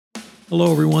Hello,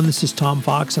 everyone. This is Tom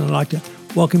Fox, and I'd like to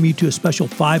welcome you to a special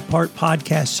 5-part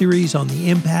podcast series on the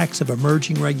impacts of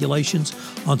emerging regulations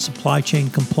on supply chain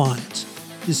compliance.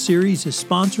 This series is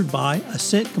sponsored by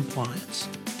Ascent Compliance.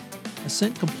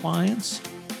 Ascent Compliance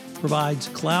provides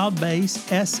cloud-based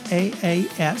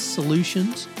SaaS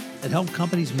solutions that help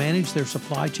companies manage their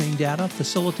supply chain data,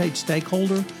 facilitate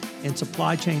stakeholder and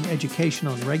supply chain education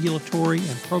on regulatory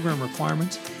and program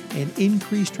requirements, and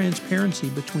increase transparency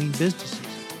between businesses.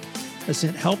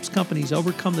 Ascent helps companies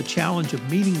overcome the challenge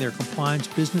of meeting their compliance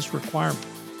business requirements.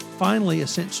 Finally,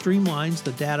 Ascent streamlines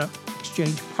the data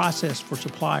exchange process for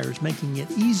suppliers, making it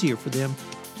easier for them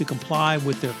to comply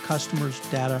with their customers'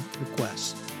 data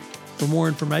requests. For more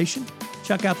information,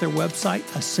 check out their website,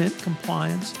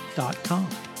 ascentcompliance.com.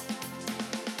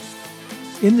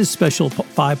 In this special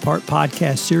 5-part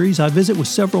podcast series, I visit with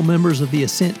several members of the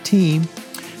Ascent team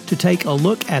to take a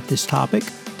look at this topic,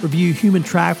 review human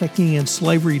trafficking and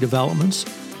slavery developments,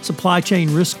 supply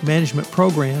chain risk management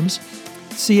programs,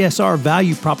 CSR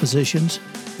value propositions,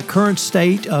 the current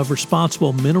state of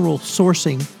responsible mineral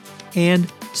sourcing,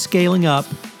 and scaling up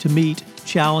to meet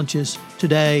challenges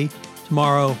today,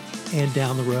 tomorrow, and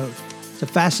down the road. It's a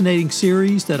fascinating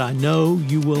series that I know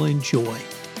you will enjoy.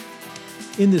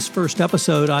 In this first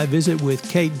episode, I visit with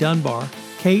Kate Dunbar.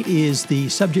 Kate is the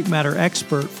subject matter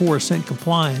expert for Ascent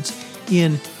Compliance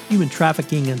in human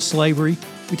trafficking and slavery.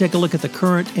 We take a look at the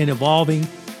current and evolving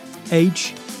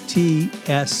HTS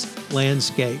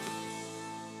landscape.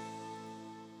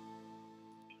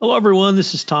 Hello, everyone.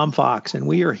 This is Tom Fox, and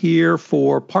we are here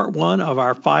for part 1 of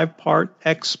our 5-part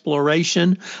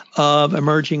exploration of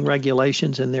emerging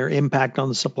regulations and their impact on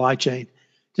the supply chain.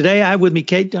 Today, I have with me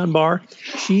Kate Dunbar.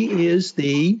 She is let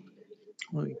me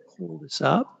pull this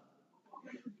up,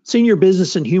 Senior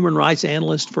Business and Human Rights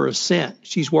Analyst for Ascent.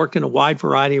 She's worked in a wide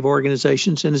variety of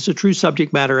organizations and is a true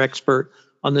subject matter expert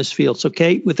on this field. So,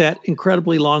 Kate, with that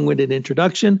incredibly long-winded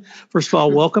introduction, first of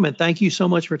all, welcome, and thank you so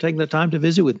much for taking the time to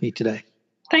visit with me today.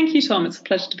 Thank you, Tom. It's a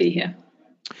pleasure to be here.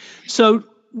 So,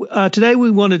 today we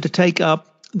wanted to take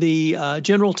up the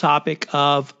general topic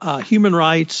of human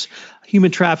rights,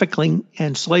 human trafficking,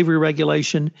 and slavery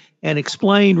regulation, and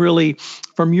explain really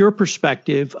from your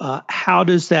perspective, how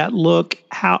does that look,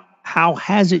 how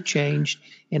has it changed,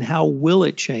 and how will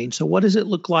it change? So what does it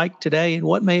look like today, and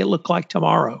what may it look like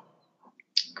tomorrow?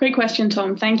 Great question,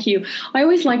 Tom. Thank you. I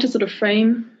always like to sort of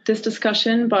frame this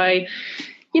discussion by,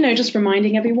 just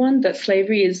reminding everyone that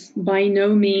slavery is by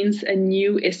no means a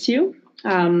new issue.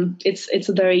 It's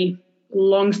a very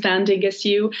long-standing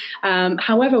issue.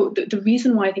 However, the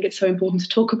reason why I think it's so important to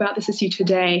talk about this issue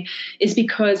today is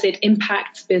because it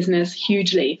impacts business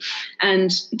hugely.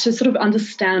 And to sort of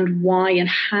understand why and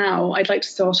how, I'd like to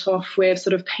start off with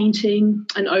sort of painting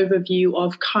an overview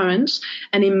of current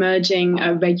and emerging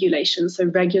regulations, so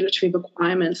regulatory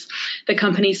requirements that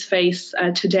companies face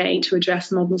today to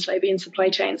address modern slavery in supply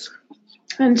chains.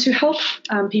 And to help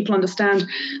people understand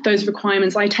those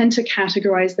requirements, I tend to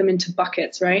categorize them into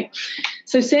buckets, right?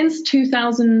 So since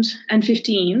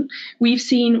 2015, we've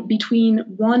seen between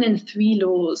 1 and 3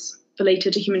 laws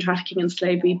related to human trafficking and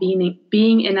slavery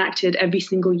being enacted every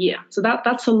single year. So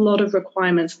that's a lot of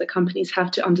requirements that companies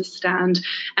have to understand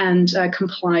and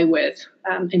comply with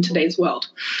in today's world.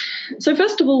 So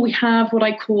first of all, we have what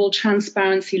I call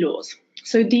transparency laws.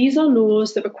 So these are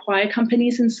laws that require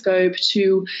companies in scope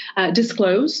to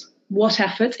disclose what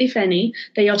efforts, if any,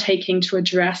 they are taking to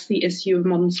address the issue of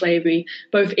modern slavery,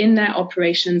 both in their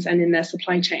operations and in their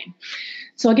supply chain.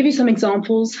 So I'll give you some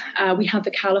examples. We have the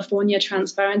California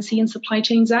Transparency in Supply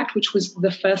Chains Act, which was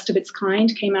the first of its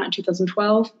kind, came out in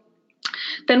 2012.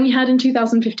 Then we had in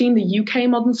 2015 the UK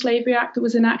Modern Slavery Act that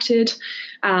was enacted.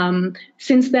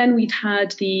 Since then, we'd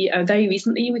had very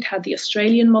recently we'd had the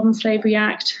Australian Modern Slavery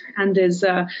Act, and there's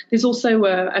also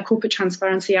a Corporate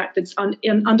Transparency Act that's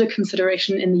under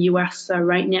consideration in the US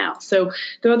right now. So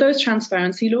there are those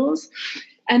transparency laws,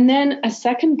 and then a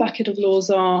second bucket of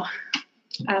laws are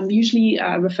usually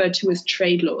referred to as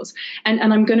trade laws, and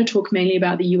I'm going to talk mainly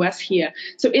about the US here.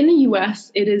 So in the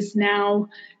US, it is now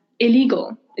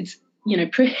illegal. It's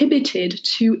prohibited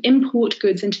to import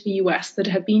goods into the US that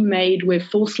have been made with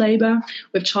forced labor,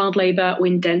 with child labor, or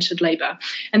indentured labor.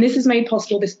 And this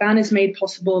ban is made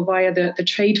possible via the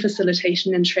Trade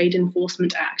Facilitation and Trade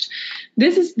Enforcement Act.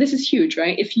 This is huge,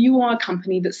 right? If you are a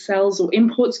company that sells or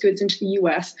imports goods into the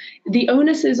US, the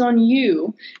onus is on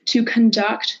you to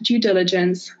conduct due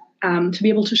diligence, to be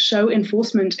able to show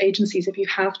enforcement agencies, if you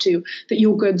have to, that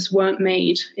your goods weren't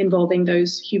made involving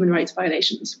those human rights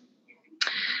violations.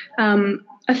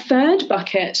 A third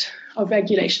bucket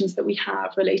regulations that we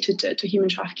have related to human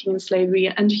trafficking and slavery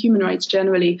and human rights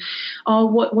generally are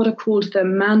what are called the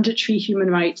mandatory human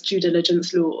rights due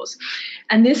diligence laws.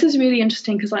 And this is really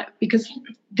interesting because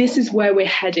this is where we're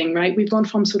heading, right? We've gone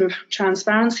from sort of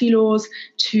transparency laws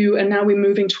and now we're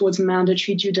moving towards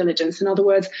mandatory due diligence. In other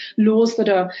words, laws that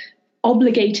are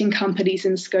obligating companies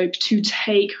in scope to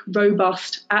take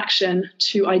robust action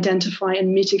to identify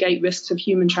and mitigate risks of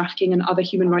human trafficking and other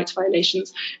human rights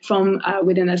violations from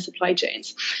within their supply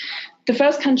chains. The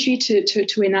first country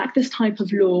to enact this type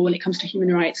of law when it comes to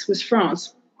human rights was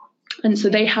France. And so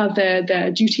they have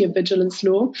their duty of vigilance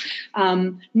law.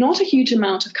 Not a huge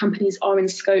amount of companies are in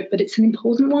scope, but it's an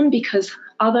important one because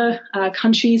other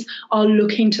countries are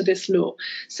looking to this law.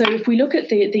 So if we look at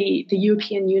the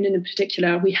European Union in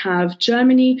particular, we have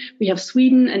Germany, we have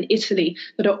Sweden and Italy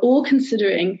that are all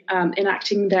considering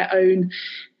enacting their own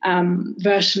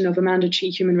version of a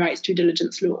mandatory human rights due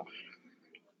diligence law.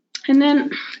 And then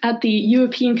at the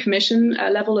European Commission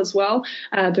level as well,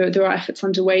 there are efforts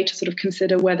underway to sort of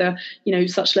consider whether,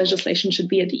 such legislation should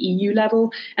be at the EU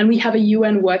level. And we have a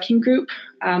UN working group,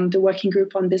 the Working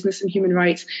Group on Business and Human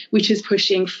Rights, which is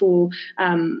pushing for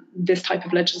this type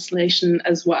of legislation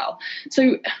as well.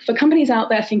 So for companies out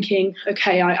there thinking,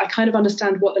 okay, I kind of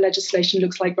understand what the legislation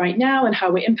looks like right now and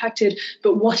how we're impacted,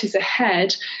 but what is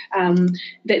ahead,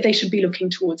 they should be looking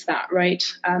towards that, right?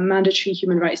 Mandatory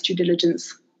human rights due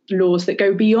diligence laws that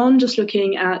go beyond just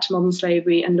looking at modern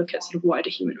slavery and look at sort of wider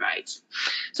human rights.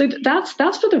 So that's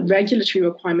for the regulatory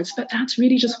requirements, but that's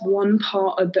really just one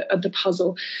part of the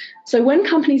puzzle. So when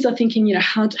companies are thinking,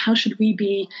 how should we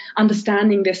be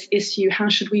understanding this issue? How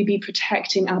should we be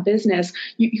protecting our business?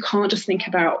 You can't just think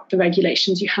about the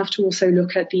regulations. You have to also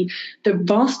look at the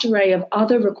vast array of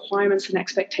other requirements and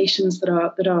expectations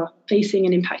that are facing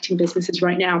and impacting businesses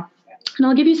right now. And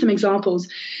I'll give you some examples.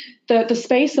 The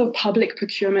space of public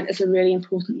procurement is a really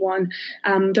important one.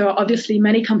 There are obviously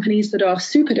many companies that are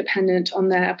super dependent on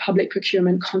their public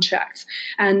procurement contracts.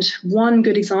 And one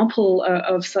good example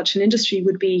of such an industry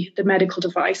would be the medical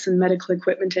device and medical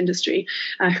equipment industry,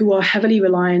 who are heavily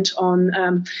reliant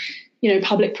on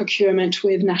public procurement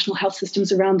with national health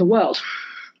systems around the world.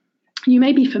 You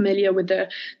may be familiar with the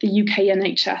UK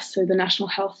NHS, so the National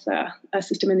Health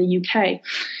System in the UK.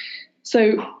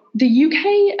 So the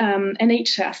UK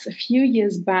NHS a few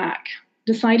years back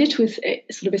decided to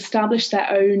sort of establish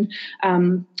their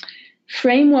own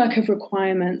framework of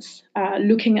requirements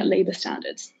looking at labour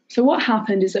standards. So what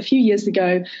happened is a few years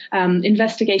ago,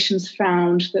 investigations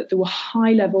found that there were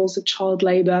high levels of child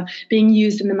labour being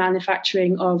used in the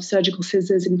manufacturing of surgical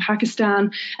scissors in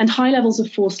Pakistan and high levels of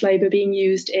forced labour being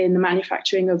used in the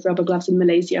manufacturing of rubber gloves in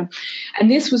Malaysia. And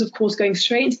this was, of course, going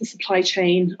straight into the supply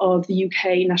chain of the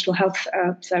UK National Health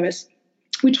Service,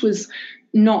 which was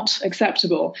not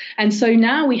acceptable. And so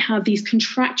now we have these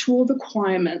contractual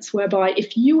requirements whereby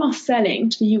if you are selling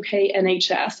to the UK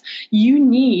NHS, you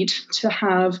need to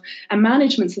have a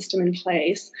management system in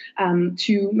place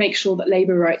to make sure that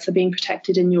labour rights are being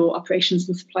protected in your operations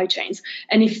and supply chains.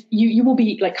 And if you will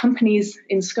be, like companies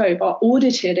in scope, are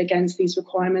audited against these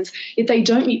requirements. If they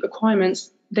don't meet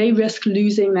requirements, they risk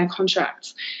losing their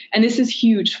contracts. And this is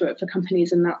huge for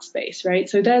companies in that space, right?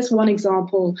 So there's one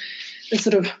example, the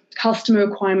sort of customer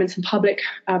requirements and public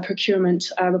procurement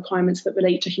requirements that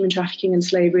relate to human trafficking and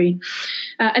slavery.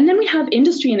 And then we have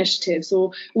industry initiatives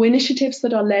or initiatives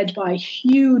that are led by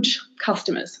huge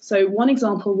customers. So one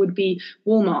example would be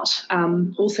Walmart,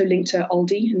 also linked to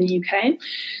Aldi in the UK.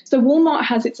 So Walmart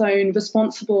has its own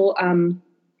responsible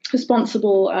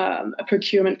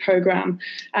procurement program.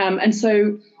 And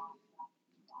so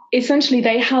essentially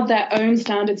they have their own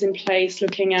standards in place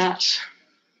looking at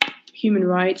human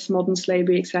rights, modern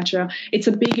slavery, etc. It's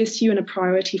a big issue and a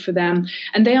priority for them.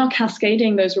 And they are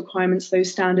cascading those requirements,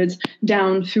 those standards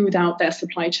down throughout their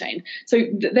supply chain. So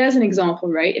there's an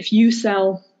example, right? If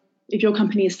your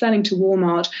company is selling to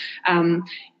Walmart,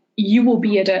 you will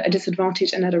be at a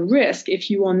disadvantage and at a risk if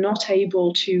you are not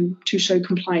able to show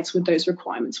compliance with those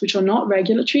requirements, which are not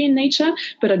regulatory in nature,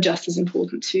 but are just as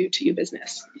important to your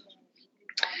business.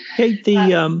 Hey,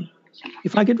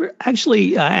 if I could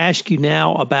actually ask you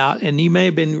now about, and you may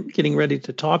have been getting ready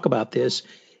to talk about this,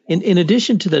 in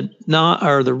addition to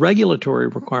the regulatory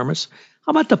requirements, how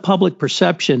about the public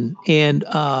perception and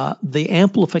the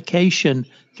amplification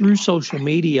through social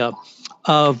media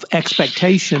of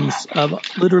expectations of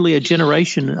literally a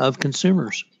generation of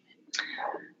consumers?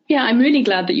 Yeah, I'm really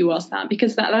glad that you asked that,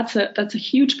 because that's a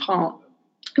huge part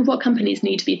of what companies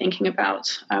need to be thinking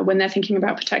about when they're thinking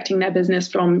about protecting their business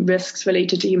from risks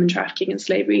related to human trafficking and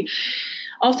slavery.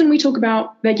 Often we talk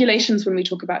about regulations when we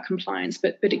talk about compliance,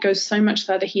 but it goes so much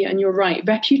further here. And you're right,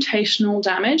 reputational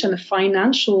damage and the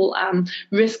financial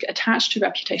risk attached to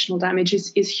reputational damage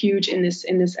is huge in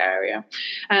this area.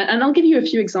 And I'll give you a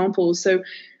few examples. So,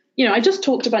 I just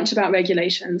talked a bunch about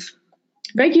regulations.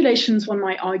 Regulations, one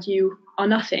might argue, are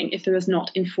nothing if there is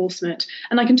not enforcement.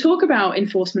 And I can talk about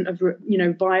enforcement of,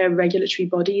 via regulatory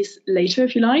bodies later,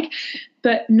 if you like.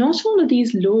 But not all of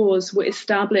these laws were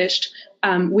established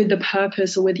with the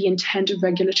purpose or with the intent of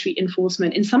regulatory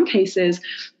enforcement. In some cases,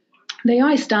 they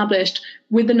are established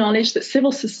with the knowledge that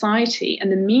civil society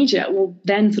and the media will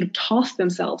then sort of task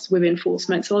themselves with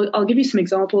enforcement. So I'll give you some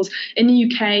examples. In the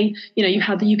UK, you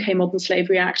have the UK Modern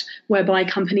Slavery Act, whereby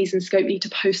companies in scope need to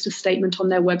post a statement on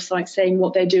their website saying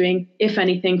what they're doing, if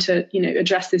anything, to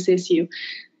address this issue.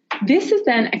 This is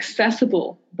then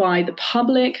accessible by the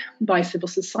public, by civil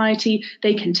society.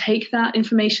 They can take that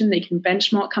information, they can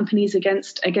benchmark companies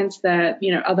against their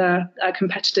other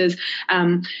competitors,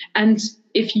 and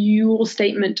if your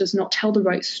statement does not tell the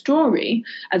right story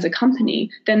as a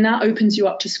company, then that opens you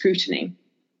up to scrutiny.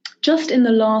 Just in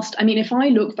the last, if I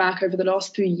look back over the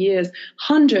last 3 years,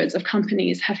 hundreds of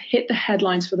companies have hit the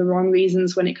headlines for the wrong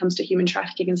reasons when it comes to human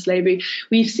trafficking and slavery.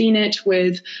 We've seen it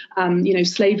with,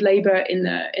 slave labor in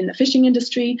the fishing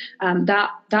industry.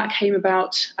 That came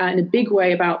about in a big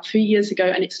way about 3 years ago,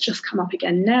 and it's just come up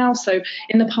again now. So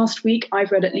in the past week,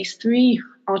 I've read at least 3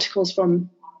 articles from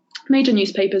major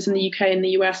newspapers in the UK and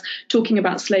the US talking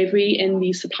about slavery in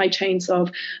the supply chains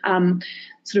of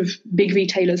sort of big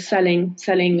retailers selling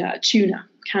tuna,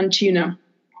 canned tuna.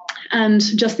 And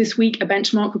just this week, a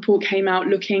benchmark report came out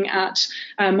looking at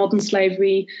modern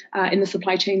slavery in the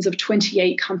supply chains of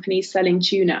 28 companies selling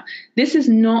tuna. This is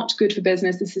not good for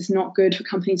business. This is not good for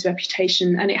companies'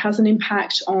 reputation. And it has an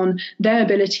impact on their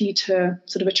ability to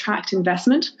sort of attract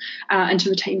investment and to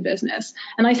retain business.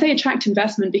 And I say attract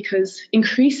investment because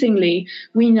increasingly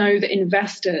we know that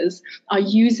investors are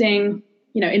using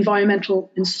environmental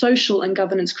and social and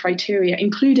governance criteria,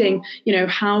 including,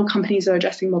 how companies are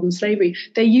addressing modern slavery.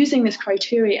 They're using this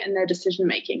criteria in their decision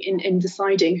making, in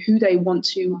deciding who they want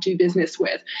to do business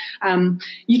with.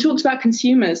 You talked about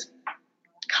consumers.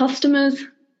 Customers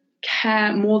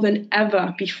care more than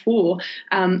ever before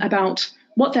about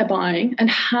what they're buying and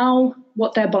how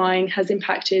what they're buying has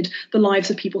impacted the lives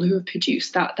of people who have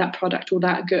produced that product or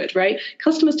that good, right?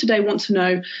 Customers today want to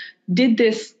know, did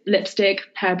this lipstick,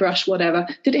 hairbrush, whatever,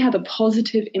 did it have a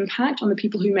positive impact on the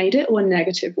people who made it or a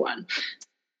negative one?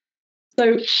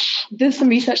 So there's some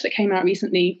research that came out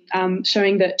recently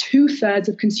showing that 2/3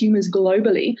 of consumers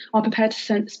globally are prepared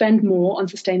to spend more on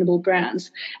sustainable brands,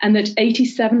 and that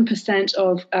 87%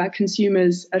 of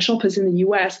shoppers in the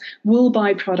US will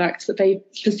buy products that they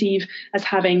perceive as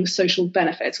having social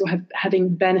benefits or having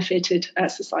benefited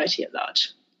society at large.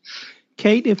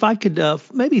 Kate, if I could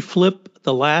maybe flip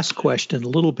the last question a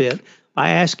little bit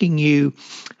by asking you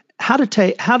how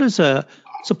does a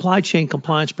supply chain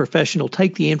compliance professional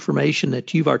take the information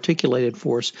that you've articulated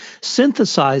for us,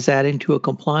 synthesize that into a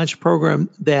compliance program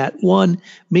that, one,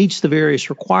 meets the various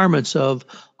requirements of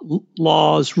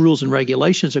laws, rules, and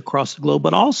regulations across the globe,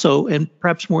 but also, and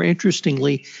perhaps more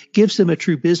interestingly, gives them a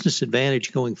true business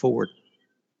advantage going forward?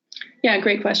 Yeah,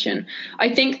 great question. I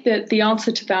think that the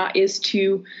answer to that is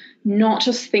to not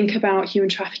just think about human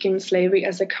trafficking and slavery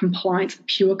as a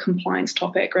pure compliance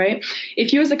topic, right?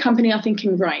 If you as a company are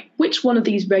thinking, right, which one of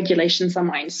these regulations am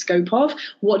I in scope of?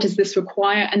 What does this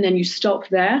require? And then you stop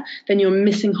there, then you're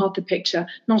missing half the picture.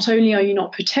 Not only are you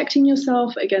not protecting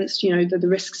yourself against, the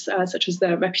risks such as the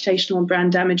reputational and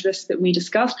brand damage risks that we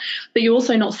discussed, but you're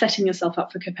also not setting yourself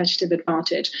up for competitive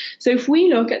advantage. So if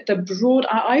we look at the broad,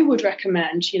 I would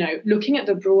recommend, looking at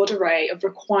the broad array of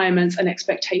requirements and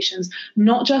expectations,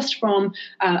 not just from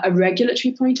a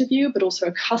regulatory point of view, but also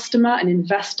a customer, an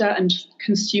investor, and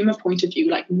consumer point of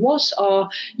view. Like, what are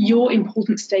your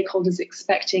important stakeholders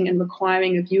expecting and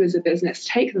requiring of you as a business?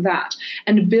 Take that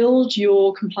and build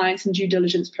your compliance and due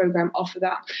diligence program off of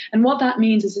that. And what that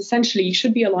means is essentially you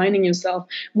should be aligning yourself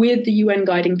with the UN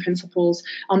guiding principles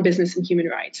on business and human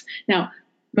rights. Now,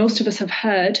 most of us have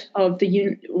heard of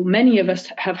many of us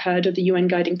have heard of the UN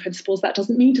guiding principles. That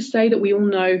doesn't mean to say that we all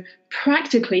know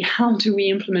practically how do we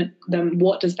implement them.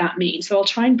 What does that mean? So I'll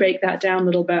try and break that down a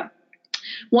little bit.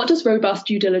 What does robust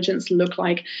due diligence look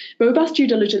like? Robust due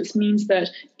diligence means that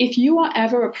if you are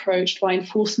ever approached by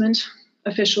enforcement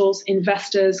officials,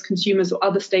 investors, consumers, or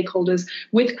other stakeholders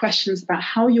with questions about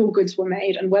how your goods were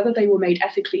made and whether they were made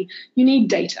ethically, you need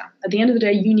data. At the end of the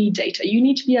day, you need data. You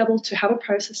need to be able to have a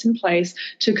process in place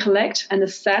to collect and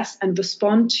assess and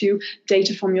respond to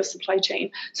data from your supply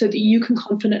chain so that you can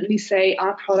confidently say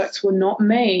our products were not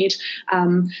made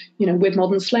with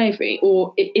modern slavery,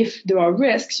 or if there are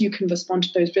risks, you can respond to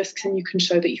those risks and you can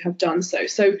show that you have done so.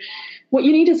 So what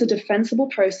you need is a defensible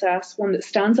process, one that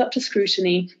stands up to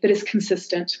scrutiny, that is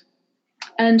consistent.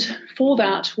 And for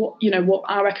that, what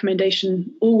our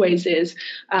recommendation always is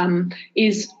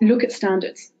look at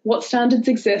standards. What standards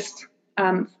exist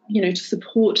to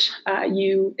support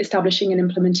you establishing and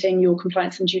implementing your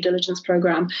compliance and due diligence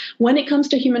program. When it comes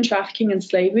to human trafficking and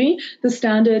slavery, the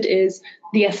standard is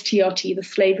the STRT, the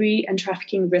Slavery and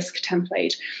Trafficking Risk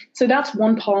Template. So that's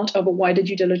one part of a wider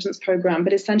due diligence program,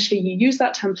 but essentially you use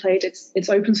that template, it's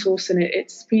open source and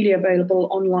it's freely available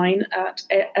online at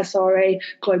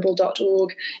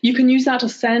sraglobal.org. You can use that to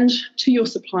send to your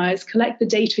suppliers, collect the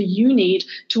data you need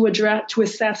to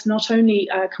assess not only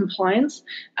compliance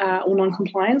or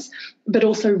non-compliance, but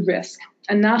also risk.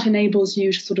 And that enables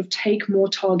you to sort of take more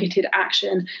targeted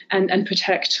action and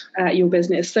protect your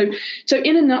business. So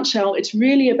in a nutshell, it's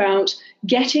really about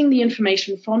getting the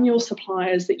information from your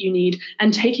suppliers that you need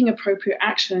and taking appropriate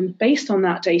action based on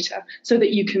that data so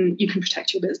that you can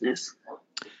protect your business.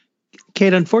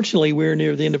 Kate, unfortunately, we're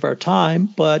near the end of our time,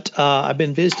 but I've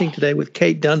been visiting today with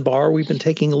Kate Dunbar. We've been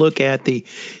taking a look at the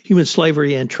human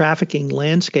slavery and trafficking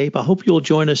landscape. I hope you'll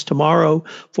join us tomorrow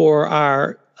for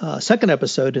our second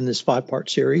episode in this 5-part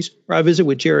series, where I visit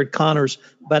with Jared Connors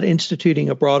about instituting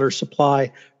a broader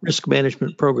supply risk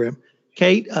management program.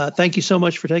 Kate, thank you so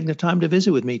much for taking the time to visit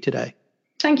with me today.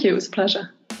 Thank you. It was a pleasure.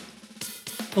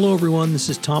 Hello, everyone. This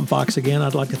is Tom Fox again.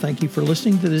 I'd like to thank you for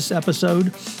listening to this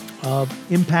episode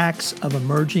of Impacts of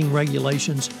Emerging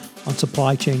Regulations on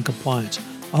Supply Chain Compliance.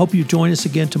 I hope you join us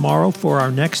again tomorrow for our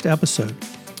next episode.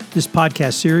 This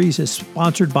podcast series is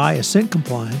sponsored by Ascent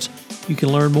Compliance. You can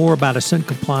learn more about Ascent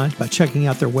Compliance by checking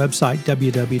out their website,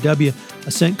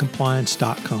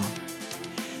 www.ascentcompliance.com.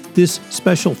 This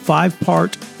special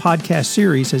 5-part podcast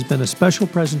series has been a special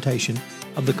presentation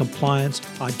of the Compliance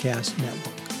Podcast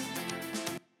Network.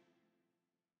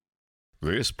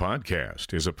 This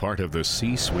podcast is a part of the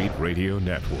C-Suite Radio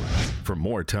Network. For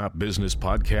more top business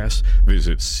podcasts,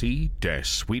 visit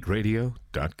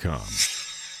c-suiteradio.com.